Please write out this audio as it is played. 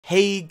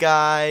Hey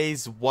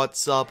guys,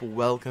 what's up?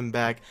 Welcome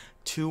back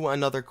to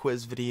another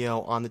quiz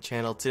video on the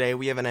channel. Today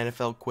we have an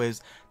NFL quiz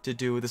to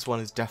do. This one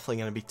is definitely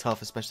going to be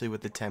tough, especially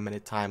with the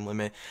 10-minute time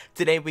limit.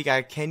 Today we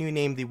got, can you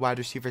name the wide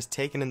receivers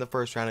taken in the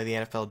first round of the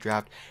NFL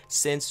draft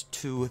since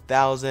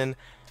 2000?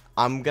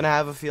 I'm going to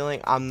have a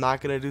feeling I'm not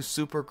going to do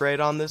super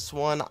great on this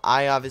one.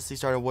 I obviously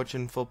started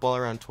watching football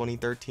around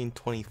 2013,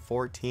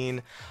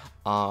 2014.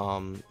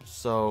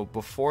 So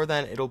before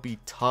then it'll be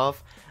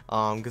tough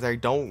because I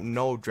don't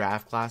know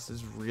draft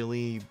classes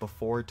really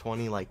before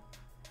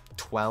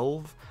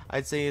 2012.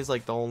 I'd say is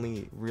like the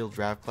only real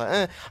draft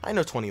class. I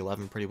know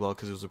 2011 pretty well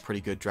because it was a pretty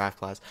good draft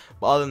class,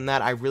 but other than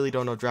that I really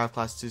don't know draft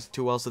classes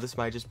too well, so this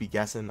might just be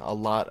guessing a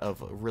lot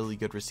of really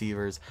good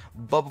receivers.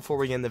 But before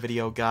we get in the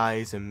video,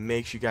 guys, and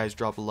make sure you guys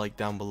drop a like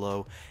down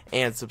below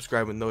and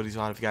subscribe with notifications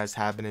on if you guys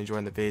have been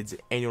enjoying the vids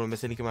and you don't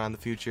miss any coming out in the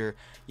future.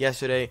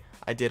 Yesterday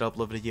I did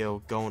upload a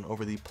video going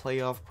over the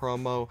playoff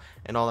promo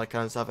and all that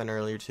kind of stuff, and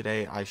earlier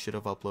today I should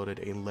have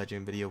uploaded a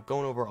legend video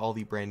going over all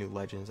the brand new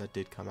legends that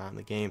did come out in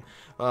the game.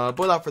 But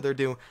without further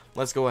ado,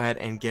 let's go ahead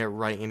and get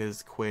right into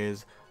this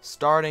quiz.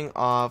 Starting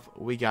off,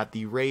 we got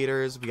the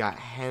Raiders. We got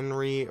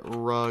Henry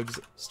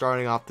Ruggs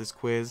starting off this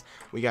quiz.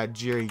 We got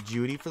Jerry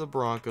Jeudy for the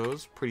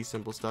Broncos. Pretty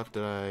simple stuff.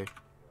 Did I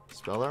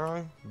spell that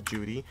wrong?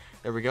 Jeudy.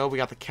 There we go. We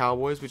got the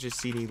Cowboys, which is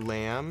CeeDee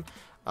Lamb.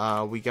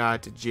 We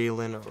got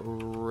Jalen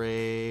Reagor.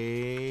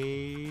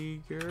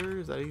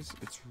 Is that easy?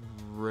 It's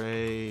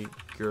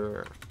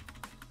Reagor.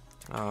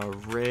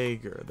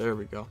 Reagor. There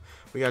we go.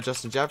 We got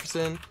Justin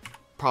Jefferson.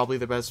 Probably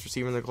the best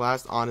receiver in the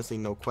class. Honestly,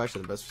 no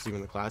question, the best receiver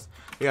in the class.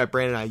 We got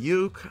Brandon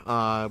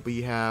Ayuk.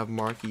 We have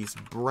Marquise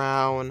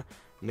Brown,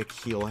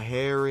 N'Keal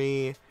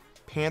Harry.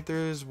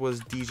 Panthers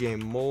was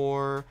DJ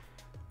Moore.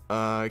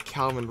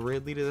 Calvin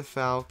Ridley to the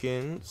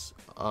Falcons.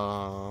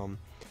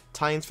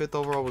 Titans 5th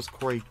overall was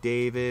Corey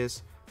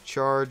Davis.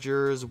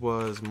 Chargers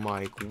was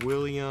Mike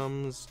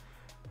Williams.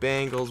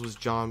 Bengals was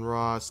John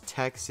Ross.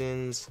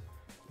 Texans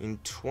in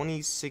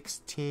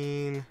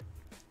 2016.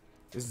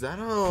 Is that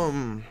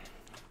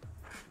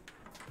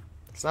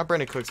It's not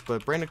Brandon Cooks,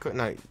 but Brandon Cook.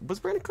 No, was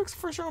Brandon Cooks the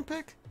first round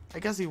pick? I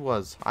guess he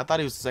was. I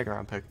thought he was the second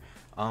round pick.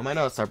 I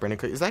know it's not Brandon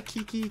Cooks. Is that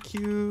Kiki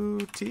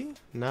QT?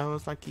 No,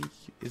 it's not Kiki.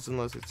 It's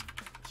unless it's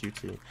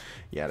QT.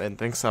 Yeah, I didn't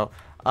think so.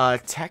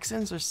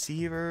 Texans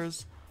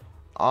receivers.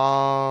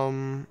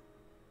 It's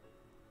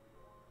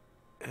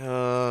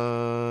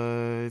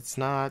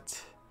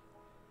not.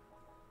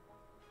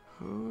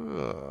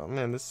 Oh,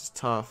 man, this is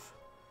tough.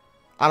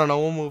 I don't know.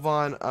 We'll move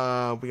on.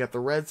 We got the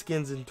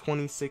Redskins in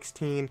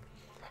 2016.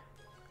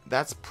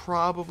 That's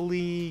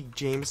probably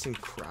Jamison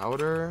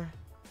Crowder.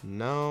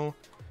 No.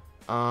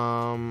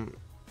 I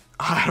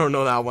don't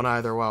know that one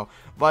either. Wow.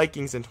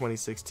 Vikings in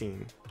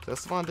 2016. Is that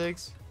Stephon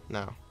Diggs?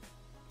 No.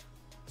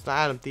 It's not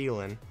Adam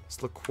Thielen. It's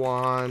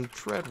Laquan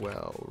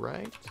Treadwell,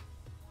 right?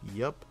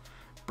 Yup.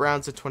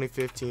 Browns in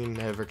 2015.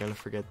 Never gonna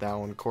forget that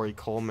one. Corey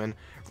Coleman.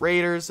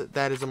 Raiders.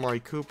 That is Amari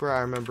Cooper. I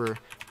remember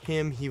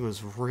him. He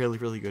was really,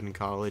 really good in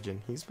college,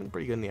 and he's been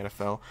pretty good in the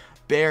NFL.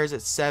 Bears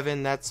at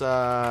 7. That's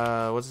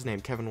what's his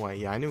name? Kevin White.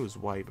 Yeah, I knew it was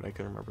White, but I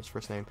couldn't remember his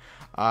first name.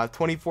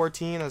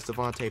 2014. That's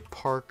Devontae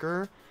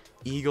Parker.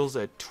 Eagles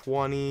at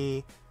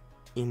 20.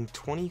 In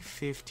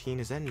 2015,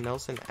 is that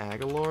Nelson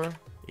Aguilar?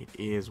 It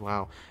is.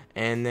 Wow.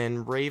 And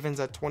then Ravens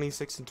at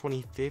 26 in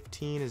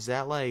 2015. Is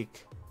that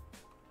like?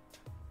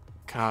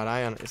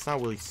 God, it's not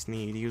Willie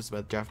Snead. He was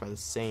drafted by the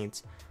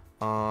Saints.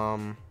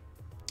 Who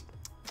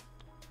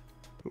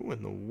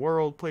in the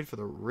world played for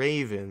the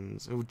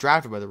Ravens? Who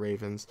drafted by the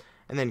Ravens?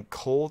 And then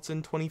Colts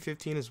in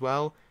 2015 as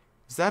well.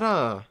 Is that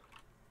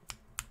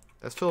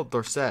that's Philip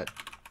Dorsett.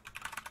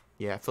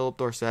 Yeah, Philip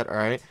Dorsett. All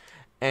right.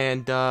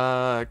 And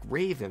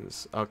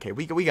Ravens. Okay,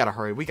 we gotta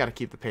hurry. We gotta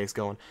keep the pace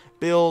going.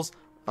 Bills.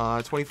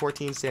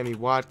 2014, Sammy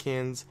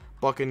Watkins.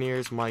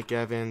 Buccaneers, Mike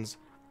Evans.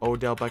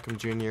 Odell Beckham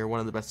Jr., one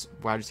of the best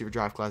wide receiver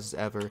draft classes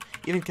ever.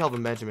 Even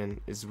Kelvin Benjamin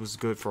was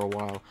good for a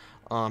while.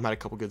 Had a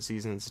couple good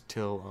seasons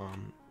until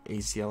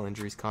ACL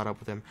injuries caught up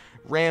with him.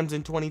 Rams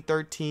in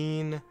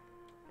 2013.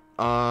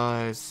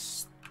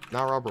 It's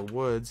not Robert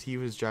Woods. He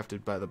was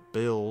drafted by the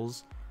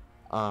Bills.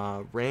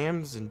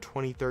 Rams in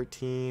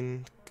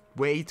 2013.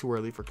 Way too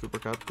early for Cooper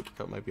Kupp. Cooper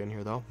Kupp might be on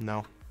here though.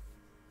 No.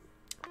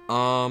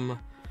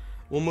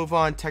 We'll move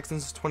on.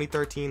 Texans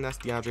 2013. That's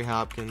DeAndre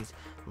Hopkins.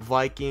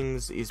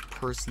 Vikings is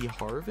Percy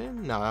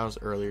Harvin. No, that was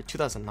earlier.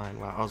 2009.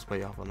 Wow, I was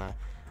way off on that.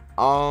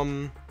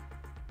 I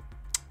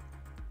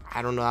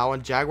don't know that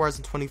one. Jaguars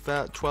in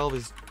 2012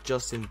 is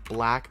Justin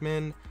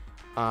Blackman.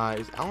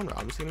 Is Allen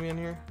Robinson gonna be in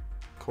here?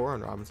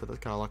 Corin Robinson. That's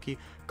kind of lucky.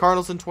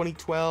 Cardinals in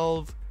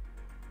 2012.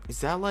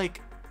 Is that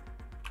like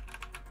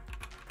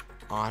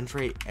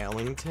Andre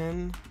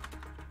Ellington?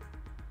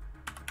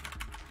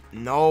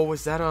 No,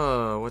 is that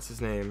what's his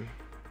name?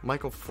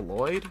 Michael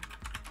Floyd?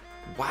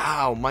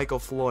 Wow, Michael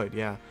Floyd,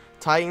 yeah.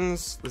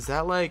 Titans, is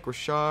that like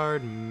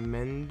Rashard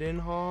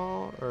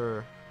Mendenhall?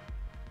 Or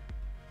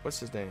what's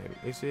his name?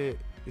 Is it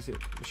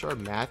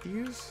Rashard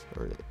Matthews?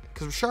 Or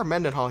because Rashard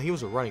Mendenhall, he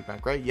was a running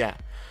back, right? Yeah.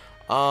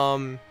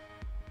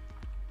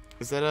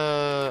 Is that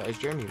is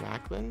Jeremy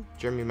Maclin?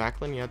 Jeremy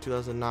Maclin, yeah,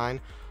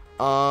 2009.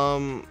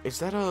 Is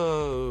that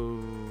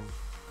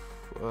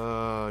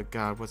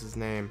God, what's his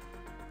name?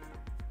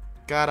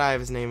 God, I have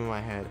his name in my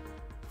head.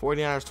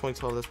 49ers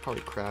 2012, that's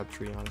probably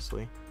Crabtree,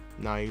 honestly.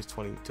 No, he was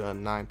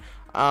 2009.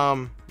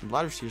 A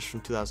lot of receivers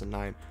from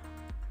 2009.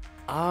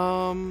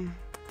 God,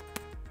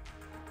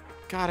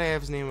 I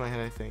have his name in my head,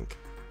 I think.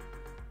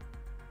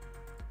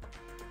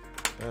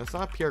 It's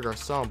not Pierre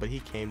Garçon, but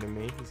he came to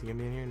me. Is he gonna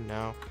be in here?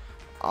 No.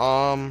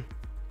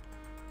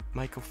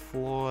 Michael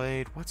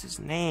Floyd. What's his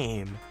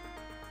name?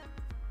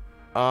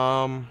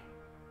 God,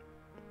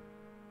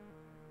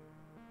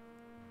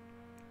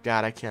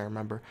 I can't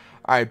remember.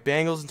 Alright,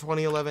 Bengals in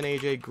 2011,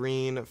 AJ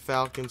Green.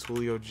 Falcons,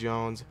 Julio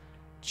Jones.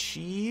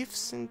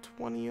 Chiefs in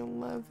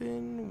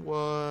 2011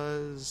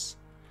 was...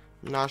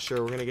 not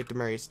sure. We're going to get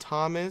Demaryius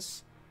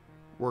Thomas.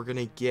 We're going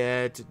to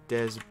get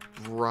Des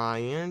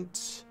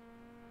Bryant.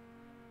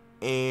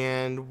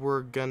 And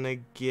we're going to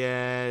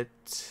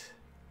get...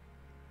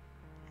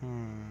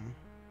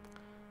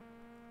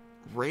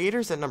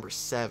 Raiders at number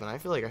 7. I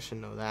feel like I should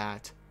know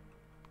that.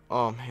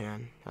 Oh,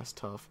 man. That's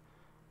tough.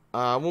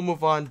 We'll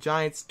move on.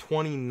 Giants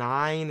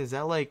 29. Is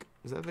that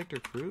Victor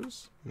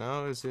Cruz?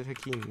 No, is it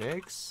Hakeem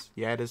Nicks?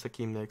 Yeah, it is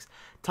Hakeem Nicks.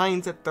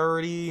 Titans at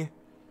 30.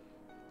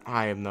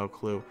 I have no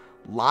clue.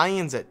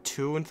 Lions at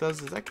 2 and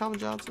 2000. Is that Calvin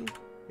Johnson?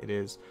 It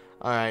is.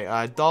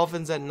 Alright,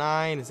 Dolphins at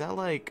 9. Is that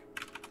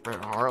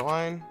Brett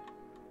Hartline?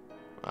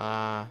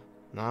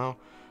 No.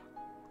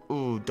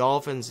 Ooh,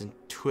 Dolphins in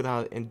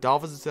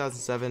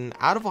 2007.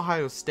 Out of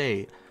Ohio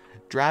State.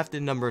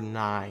 Drafted number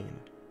 9.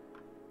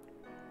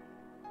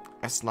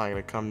 That's not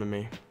gonna come to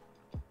me.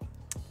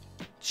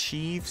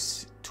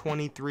 Chiefs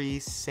 23,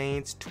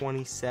 Saints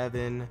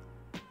 27.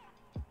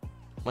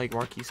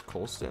 Marquise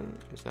Colston.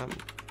 Is that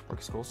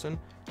Marquise Colston?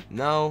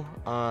 No.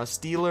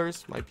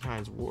 Steelers might be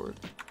Hines Ward.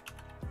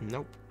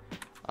 Nope.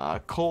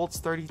 Colts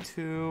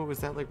 32. Is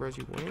that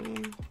Reggie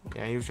Wayne?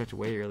 Yeah, he was drafted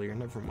way earlier.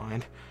 Never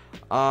mind.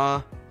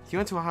 He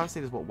went to Ohio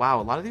State as well. Wow,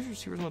 a lot of these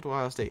receivers went to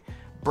Ohio State.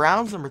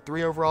 Browns number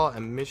 3 overall,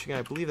 and Michigan,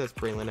 I believe that's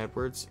Braylon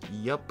Edwards.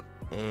 Yep.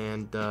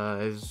 And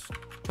is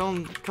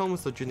Kellen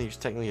Winslow Jr. is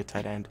technically a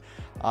tight end.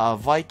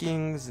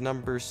 Vikings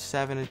number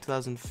 7 in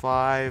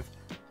 2005.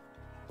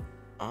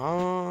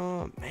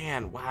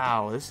 Man,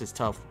 wow, this is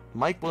tough.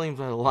 Mike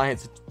Williams on the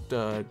Lions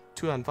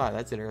 2005.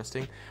 That's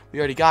interesting. We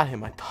already got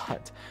him, I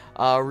thought.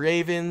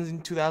 Ravens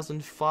in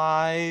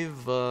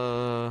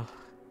 2005.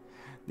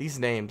 These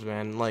names,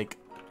 man, I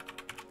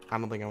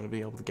don't think I'm gonna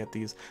be able to get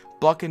these.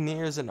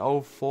 Buccaneers in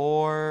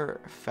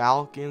 04.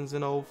 Falcons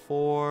in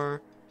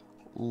 04.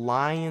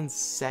 Lions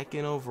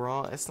 2nd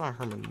overall. That's not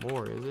Herman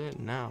Moore, is it?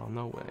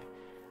 No way.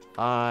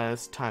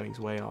 This timing's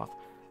way off.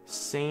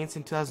 Saints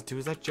in 2002.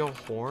 Is that Joe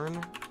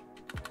Horn?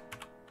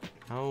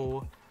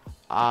 No.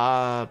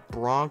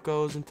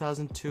 Broncos in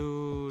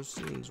 2002.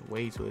 Seems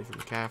way too late for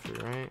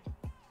McCaffrey, right?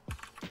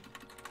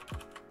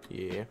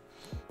 Yeah.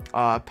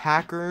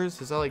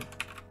 Packers. Is that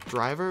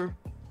Driver?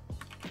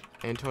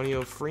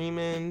 Antonio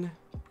Freeman.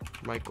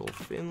 Michael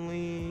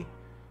Finley.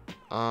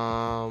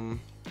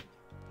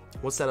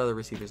 What's that other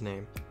receiver's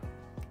name?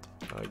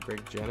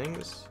 Greg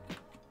Jennings?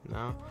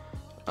 No.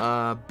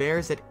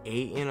 Bears at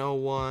 8 and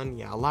 01.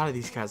 Yeah, a lot of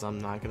these guys I'm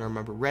not gonna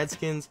remember.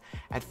 Redskins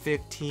at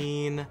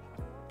 15.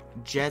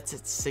 Jets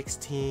at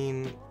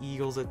 16.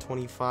 Eagles at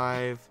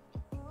 25.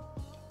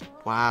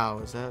 Wow,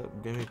 is that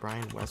maybe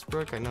Brian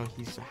Westbrook? I know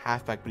he's a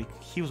halfback, but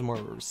he was more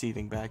of a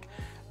receiving back.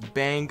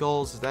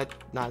 Bengals, is that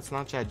not? It's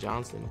not Chad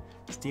Johnson.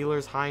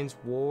 Steelers, Hines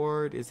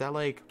Ward. Is that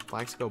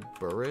Plaxico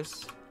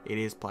Burress? It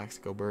is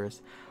Plaxico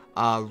Burress.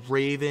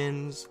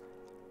 Ravens,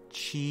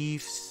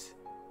 Chiefs,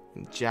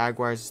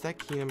 Jaguars. Is that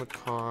Keenan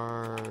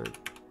McCardell?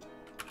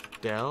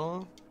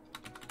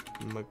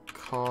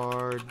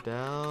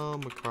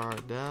 McCardell.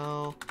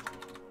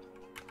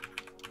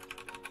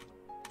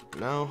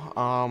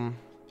 No.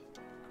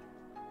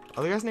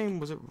 Other guy's name,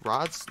 was it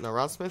Rod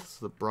Smith's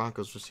the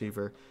Broncos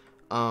receiver.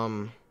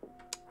 What's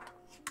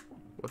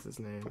his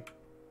name?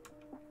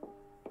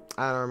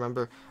 I don't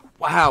remember.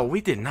 Wow, we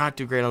did not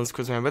do great on this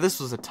quiz, man, but this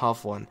was a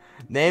tough one.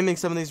 Naming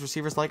some of these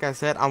receivers, like I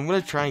said, I'm going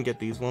to try and get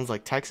these ones,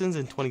 Texans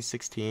in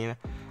 2016.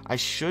 I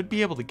should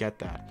be able to get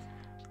that.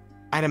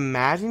 I'd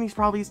imagine he's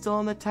probably still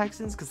on the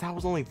Texans, because that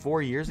was only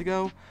 4 years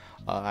ago.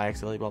 I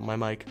accidentally bumped my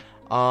mic.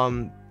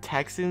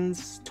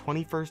 Texans,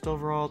 21st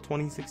overall,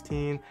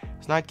 2016.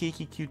 It's not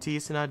Kiki QT,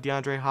 it's not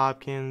DeAndre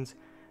Hopkins.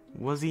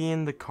 Was he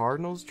in the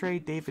Cardinals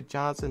trade? David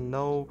Johnson,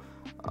 no.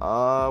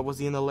 Was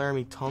he in the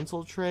Laramie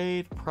Tunsil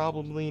trade?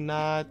 Probably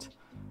not.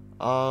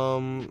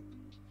 Alright,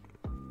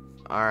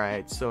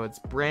 so it's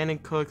Brandon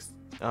Cooks,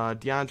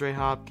 DeAndre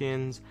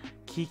Hopkins,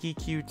 Kiki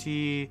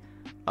QT,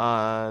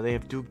 they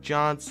have Duke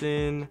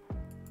Johnson.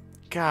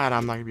 God,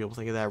 I'm not gonna be able to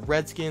think of that.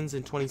 Redskins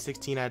in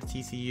 2016 out of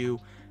TCU.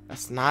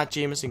 That's not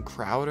Jamison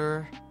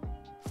Crowder.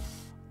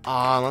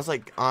 Unless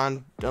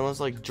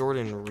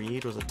Jordan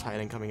Reed was a tight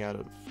end coming out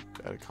of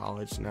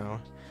college. No.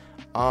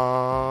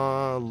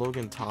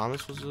 Logan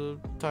Thomas was a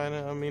tight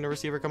end. A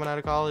receiver coming out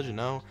of college.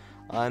 No.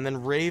 And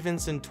then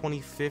Ravens in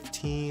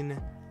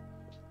 2015.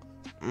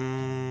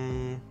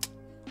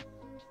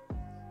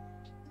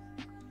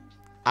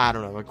 I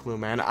don't have a clue,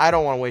 man. I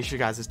don't want to waste your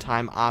guys'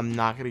 time. I'm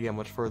not going to get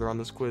much further on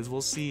this quiz.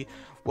 We'll see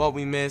what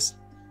we missed.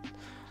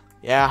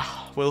 Yeah,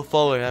 Will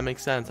Fuller. That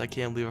makes sense. I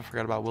can't believe I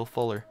forgot about Will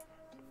Fuller.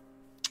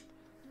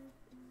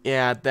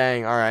 Yeah,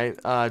 dang. All right.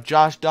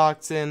 Josh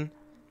Doxson.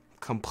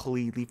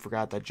 Completely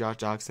forgot that Josh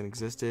Doxson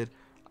existed.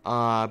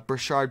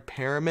 Brashard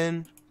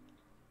Perriman.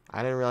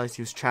 I didn't realize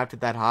he was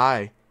drafted that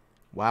high.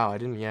 Wow, I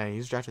didn't. Yeah, he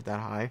was drafted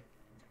that high.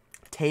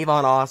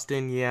 Tavon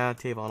Austin. Yeah,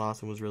 Tavon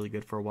Austin was really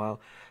good for a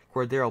while.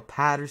 Cordero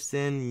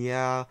Patterson,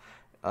 yeah,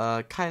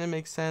 kind of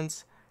makes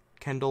sense.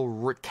 Kendall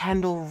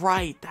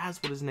Wright,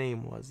 that's what his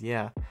name was,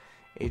 yeah.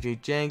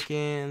 AJ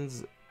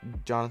Jenkins,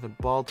 Jonathan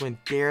Baldwin,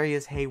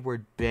 Darius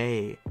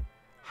Hayward-Bay.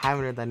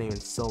 Haven't heard that name in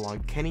so long.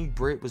 Kenny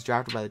Britt was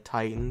drafted by the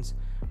Titans.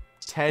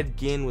 Ted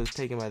Ginn was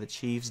taken by the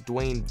Chiefs.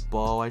 Dwayne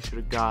Bowe, I should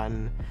have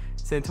gotten.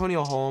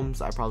 Santonio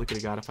Holmes, I probably could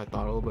have got if I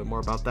thought a little bit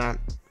more about that.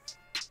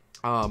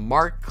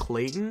 Mark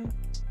Clayton,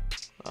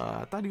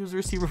 I thought he was a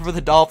receiver for the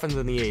Dolphins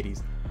in the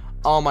 80s.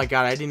 Oh my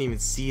god, I didn't even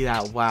see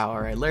that. Wow,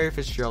 alright. Larry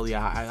Fitzgerald,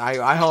 yeah, I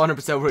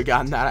 100% would have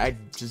gotten that. I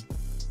just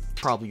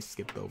probably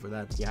skipped over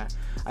that. Yeah,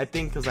 I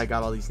think because I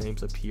got all these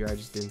names up here, I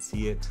just didn't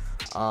see it.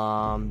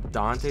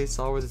 Dante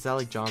Stallworth, is that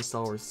like John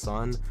Stallworth's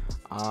son?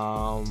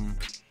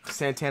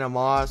 Santana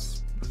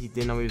Moss, he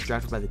didn't know he was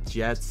drafted by the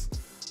Jets.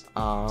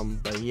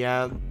 But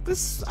yeah,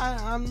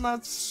 I'm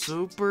not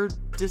super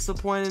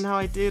disappointed in how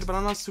I did, but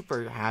I'm not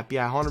super happy.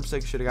 I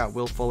 100% should have got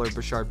Will Fuller,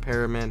 Brashard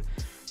Perriman,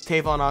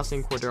 Tavon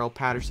Austin, Cordero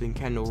Patterson,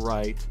 Kendall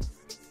Wright.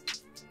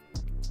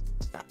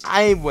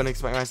 I wouldn't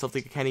expect myself to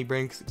get Kenny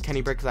Britt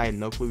because I had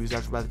no clue he was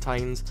drafted by the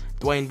Titans.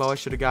 Dwayne Bowe I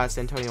should have got.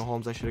 Santonio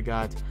Holmes I should have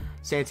got.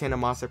 Santana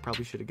Moss I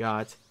probably should have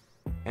got.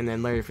 And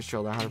then Larry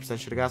Fitzgerald I 100%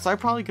 should have got. So I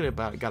probably could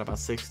have got about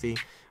 60.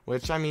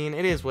 Which, I mean,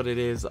 it is what it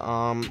is.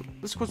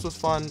 This quiz was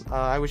fun.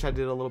 I wish I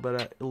did a little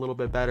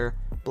bit better.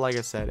 But like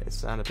I said,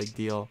 it's not a big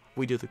deal.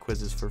 We do the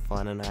quizzes for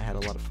fun, and I had a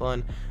lot of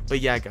fun. But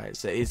yeah, guys,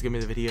 that is going to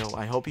be the video.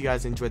 I hope you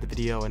guys enjoyed the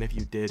video, and if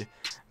you did,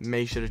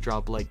 make sure to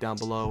drop a like down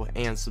below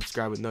and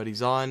subscribe with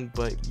noties on.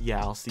 But yeah,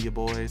 I'll see you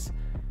boys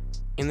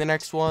in the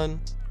next one.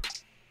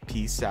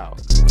 Peace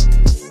out.